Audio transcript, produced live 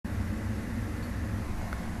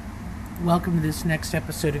Welcome to this next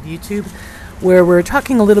episode of YouTube, where we're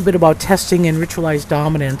talking a little bit about testing and ritualized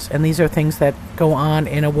dominance, and these are things that go on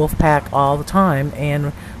in a wolf pack all the time,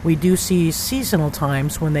 and we do see seasonal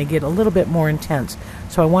times when they get a little bit more intense.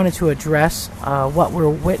 So I wanted to address what we're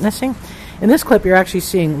witnessing. In this clip, you're actually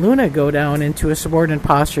seeing Luna go down into a subordinate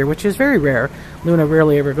posture, which is very rare. Luna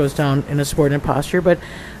rarely ever goes down in a subordinate posture, but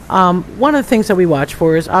one of the things that we watch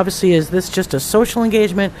for is, obviously, is this just a social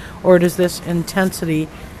engagement, or does this intensity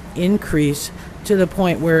increase to the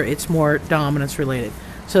point where it's more dominance related?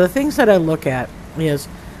 So the things that I look at is,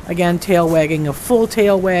 again, tail wagging. A full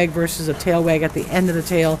tail wag versus a tail wag at the end of the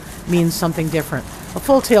tail means something different. A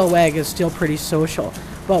full tail wag is still pretty social,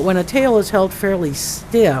 but when a tail is held fairly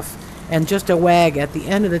stiff and just a wag at the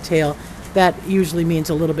end of the tail, that usually means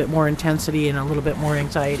a little bit more intensity and a little bit more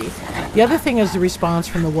anxiety. The other thing is the response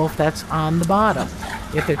from the wolf that's on the bottom.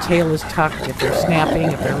 If their tail is tucked, if they're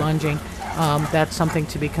snapping, if they're lunging, that's something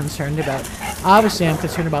to be concerned about. Obviously, I'm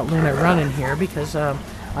concerned about Luna running here because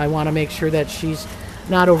I want to make sure that she's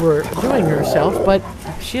not overdoing herself, but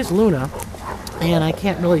she is Luna, and I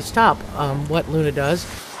can't really stop what Luna does.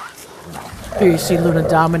 Here you see Luna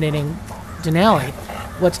dominating Denali.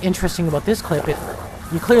 What's interesting about this clip,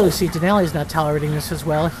 you clearly see Denali's not tolerating this as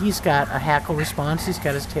well. He's got a hackle response. He's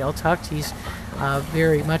got his tail tucked. He's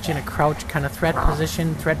very much in a crouch kind of threat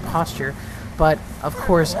position, threat posture. But, of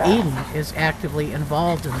course, Aidan is actively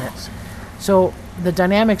involved in this. So the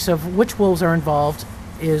dynamics of which wolves are involved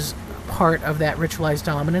is part of that ritualized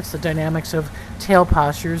dominance. The dynamics of tail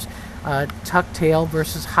postures, tucked tail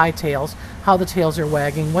versus high tails, how the tails are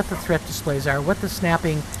wagging, what the threat displays are, what the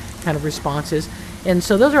snapping kind of response is. And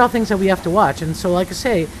so those are all things that we have to watch. And so, like I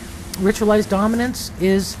say, ritualized dominance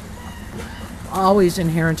is always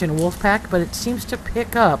inherent in a wolf pack, but it seems to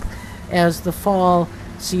pick up as the fall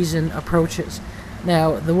season approaches.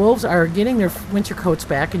 Now, the wolves are getting their winter coats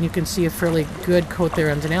back, and you can see a fairly good coat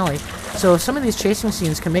there on Denali. So some of these chasing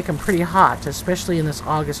scenes can make them pretty hot, especially in this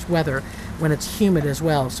August weather when it's humid as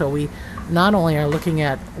well. So we not only are looking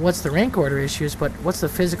at what's the rank order issues, but what's the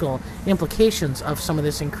physical implications of some of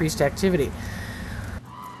this increased activity.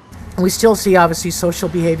 We still see, obviously, social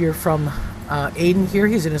behavior from Aidan here.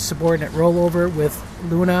 He's in a subordinate rollover with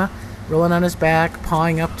Luna rolling on his back,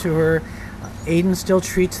 pawing up to her. Aidan still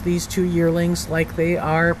treats these two yearlings like they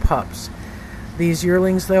are pups. These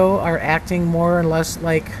yearlings, though, are acting more or less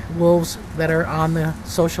like wolves that are on the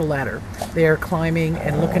social ladder. They are climbing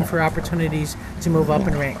and looking for opportunities to move up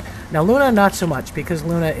in rank. Now, Luna, not so much, because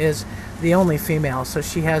Luna is the only female, so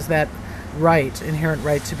she has that right, inherent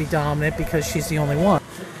right to be dominant because she's the only one.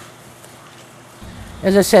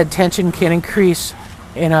 As I said, tension can increase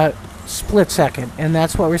in a split second, and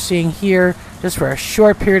that's what we're seeing here just for a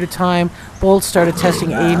short period of time. Boltz started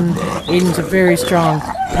testing Aidan. Aidan's a very strong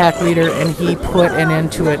pack leader, and he put an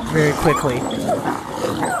end to it very quickly.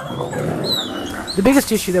 The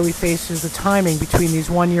biggest issue that we face is the timing between these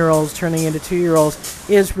 1-year-olds turning into 2-year-olds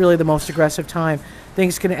is really the most aggressive time.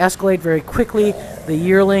 Things can escalate very quickly. The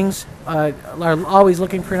yearlings are always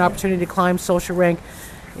looking for an opportunity to climb social rank.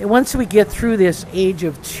 Once we get through this age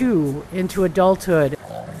of 2 into adulthood,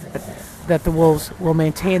 that the wolves will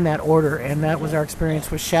maintain that order, and that was our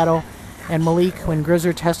experience with Shadow and Malik when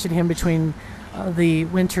Grizzer tested him between the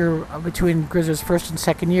winter between Grizzer's first and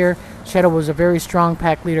second year. Shadow was a very strong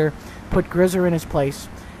pack leader, put Grizzer in his place,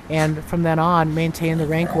 and from then on maintained the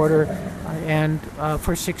rank order, and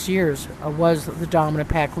for 6 years was the dominant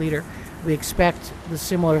pack leader. We expect the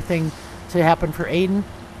similar thing to happen for Aidan,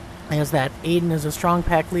 as that Aidan is a strong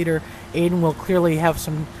pack leader. Aidan will clearly have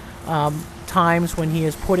some times when he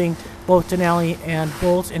is putting both Denali and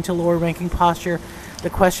Boltz into lower ranking posture. The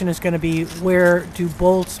question is going to be, where do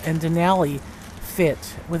Boltz and Denali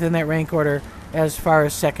fit within that rank order as far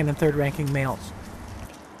as second and third ranking males?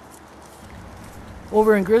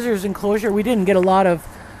 Over in Grizzer's enclosure, we didn't get a lot of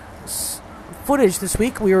footage this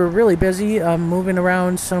week. We were really busy moving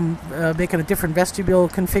around, making a different vestibule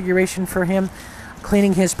configuration for him,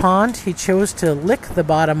 cleaning his pond. He chose to lick the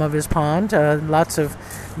bottom of his pond. Lots of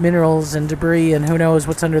minerals and debris and who knows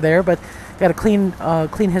what's under there, but got to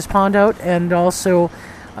clean his pond out, and also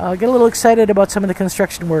get a little excited about some of the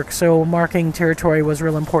construction work. So marking territory was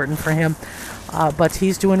real important for him, but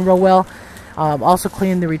he's doing real well. Also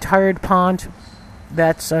cleaned the retired pond.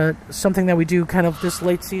 That's something that we do kind of this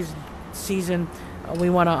late season. We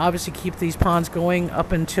want to obviously keep these ponds going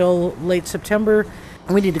up until late September.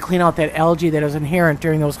 And we need to clean out that algae that is inherent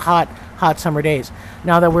during those hot summer days.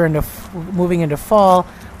 Now that we're moving into fall,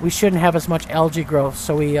 we shouldn't have as much algae growth,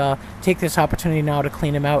 so we take this opportunity now to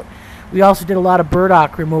clean them out. We also did a lot of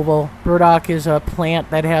burdock removal. Burdock is a plant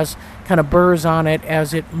that has kind of burrs on it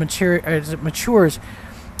as it matures.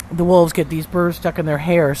 the wolves get these burrs stuck in their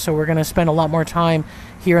hair. So we're going to spend a lot more time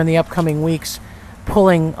here in the upcoming weeks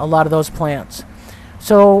pulling a lot of those plants.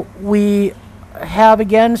 So we have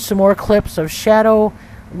again some more clips of Shadow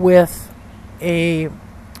with a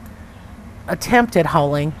attempt at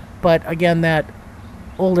howling, but again that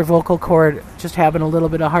older vocal cord just having a little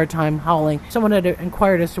bit of hard time howling. Someone had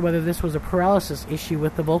inquired as to whether this was a paralysis issue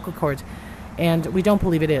with the vocal cords, and we don't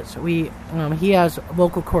believe it is. He has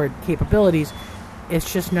vocal cord capabilities.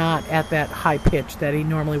 It's just not at that high pitch that he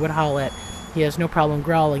normally would howl at. He has no problem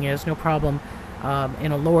growling. He has no problem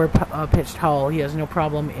in a lower pitched howl. He has no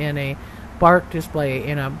problem in a bark display.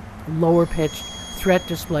 In a lower pitched threat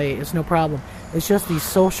display is no problem. It's just these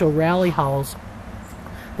social rally howls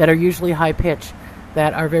that are usually high pitch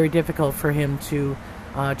that are very difficult for him to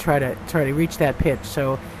try to reach that pitch.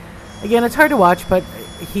 So again, it's hard to watch, but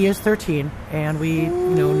he is 13, and we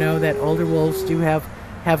know that older wolves do have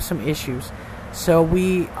some issues. So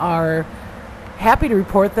we are happy to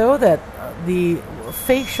report, though, that the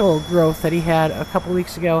facial growth that he had a couple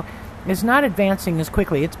weeks ago is not advancing as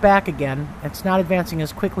quickly. It's back again. It's not advancing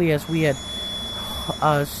as quickly as we had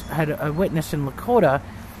witnessed in Lakota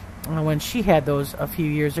when she had those a few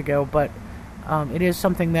years ago, but it is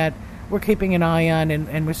something that we're keeping an eye on,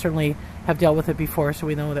 and we certainly have dealt with it before, so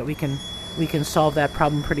we know that we can solve that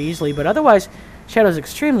problem pretty easily. But otherwise, Shadow's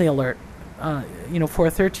extremely alert. For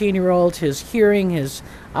a 13-year-old, his hearing, his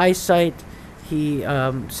eyesight,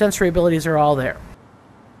 sensory abilities are all there.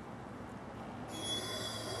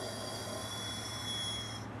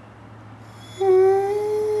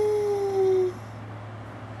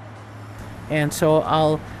 And so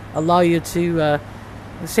I'll allow you to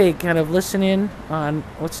kind of listen in on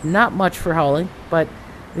what's not much for howling, but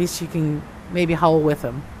at least you can maybe howl with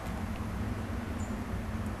him.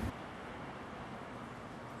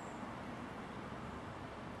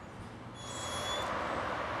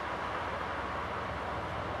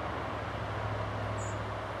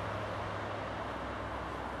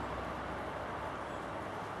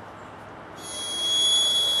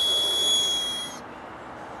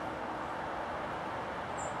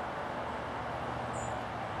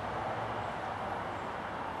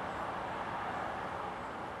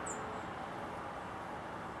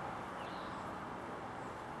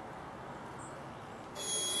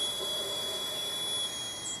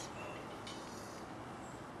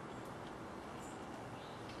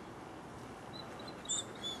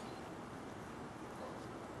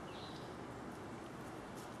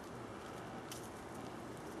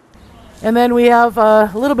 And then we have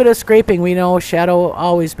a little bit of scraping. We know Shadow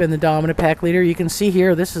always been the dominant pack leader. You can see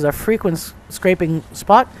here this is a frequent scraping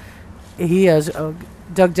spot. He has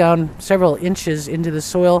dug down several inches into the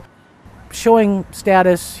soil, showing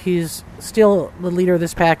status. He's still the leader of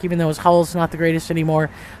this pack, even though his howl's not the greatest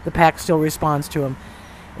anymore. The pack still responds to him.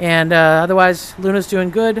 And otherwise, Luna's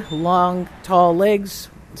doing good. Long, tall legs,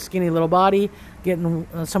 skinny little body, getting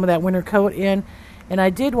some of that winter coat in. And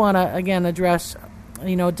I did want to, again, address...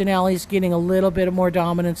 Denali's getting a little bit of more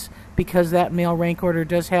dominance because that male rank order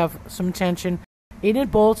does have some tension. Aidan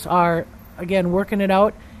and Boltz are, again, working it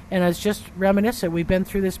out, and it's just reminiscent. We've been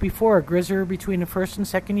through this before. Grizzer, between the first and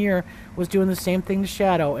second year, was doing the same thing to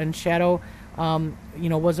Shadow, and Shadow,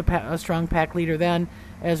 was a strong pack leader then,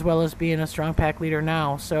 as well as being a strong pack leader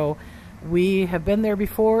now. So we have been there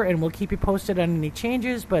before, and we'll keep you posted on any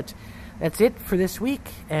changes, but that's it for this week,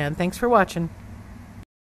 and thanks for watching.